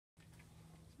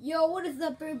Yo, what is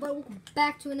up everybody? Welcome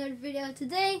back to another video.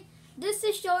 Today, this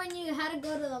is showing you how to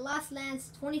go to the Lost Lands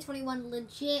 2021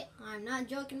 legit. I'm not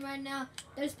joking right now.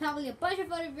 There's probably a bunch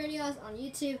of other videos on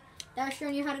YouTube that are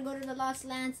showing you how to go to the Lost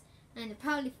Lands, and they're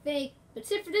probably fake. But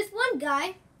except for this one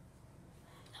guy,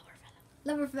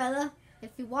 Lover Fella.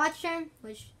 If you watch him,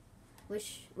 which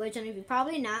some of you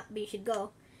probably not, but you should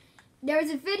go. There's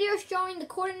a video showing the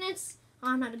coordinates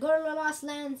on how to go to the Lost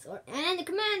Lands, and the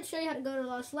command show you how to go to the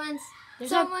Lost Lands.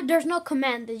 There's no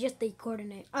command, there's just the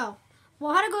coordinate. Oh,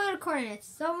 well, how to go to the coordinates?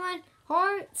 So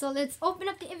let's open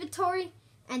up the inventory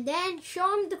and then show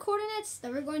them the coordinates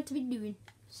that we're going to be doing.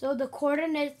 So the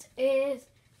coordinates is,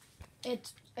 you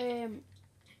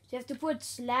have to put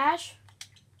slash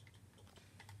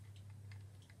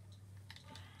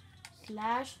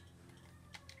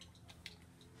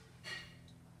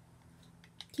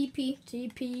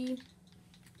TP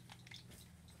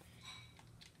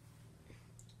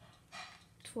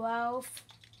 12.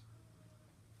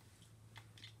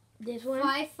 This one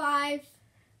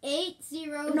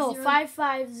 5580. No,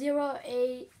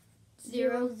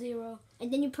 550800. And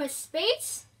then you put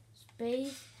space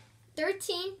 13,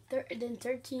 then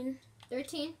 13,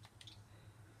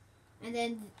 and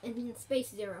then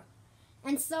space 0.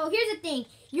 And so here's the thing: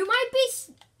 you might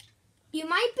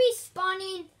be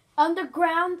spawning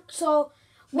underground. So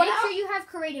make sure you have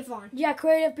creative on. Yeah,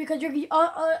 creative, because you're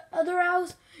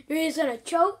otherwise you're just gonna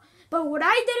choke. But what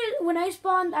I did is when I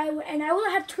spawned, I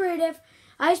wouldn't have creative.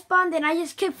 I spawned and I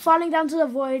just kept falling down to the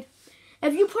void.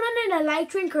 If you put on an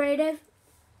elytra in creative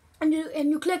and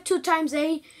you click 2 times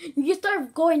A, you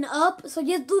start going up. So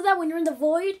just do that when you're in the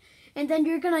void, and then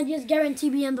you're gonna just guarantee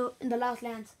be in the Lost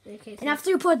Lands. Okay. And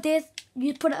after you put this,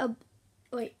 you put a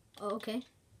wait. Oh, okay.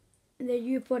 And then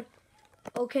you put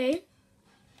okay.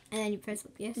 And then you press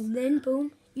yes. And then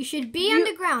boom. You should be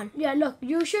underground. Yeah, look,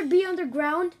 you should be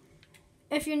underground.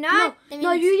 If you're not,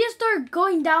 no, you just start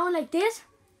going down like this.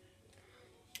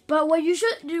 But what you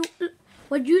should do,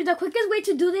 the quickest way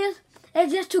to do this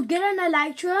is just to get an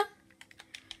elytra,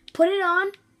 put it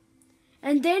on,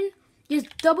 and then just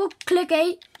double click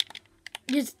A,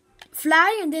 just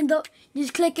fly, and then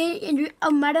just click A, and you're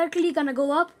automatically gonna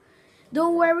go up.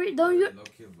 Don't worry,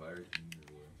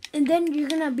 and then you're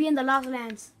gonna be in the Lost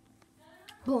Lands.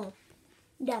 Boom.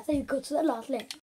 That's how you go to the Lost Lands.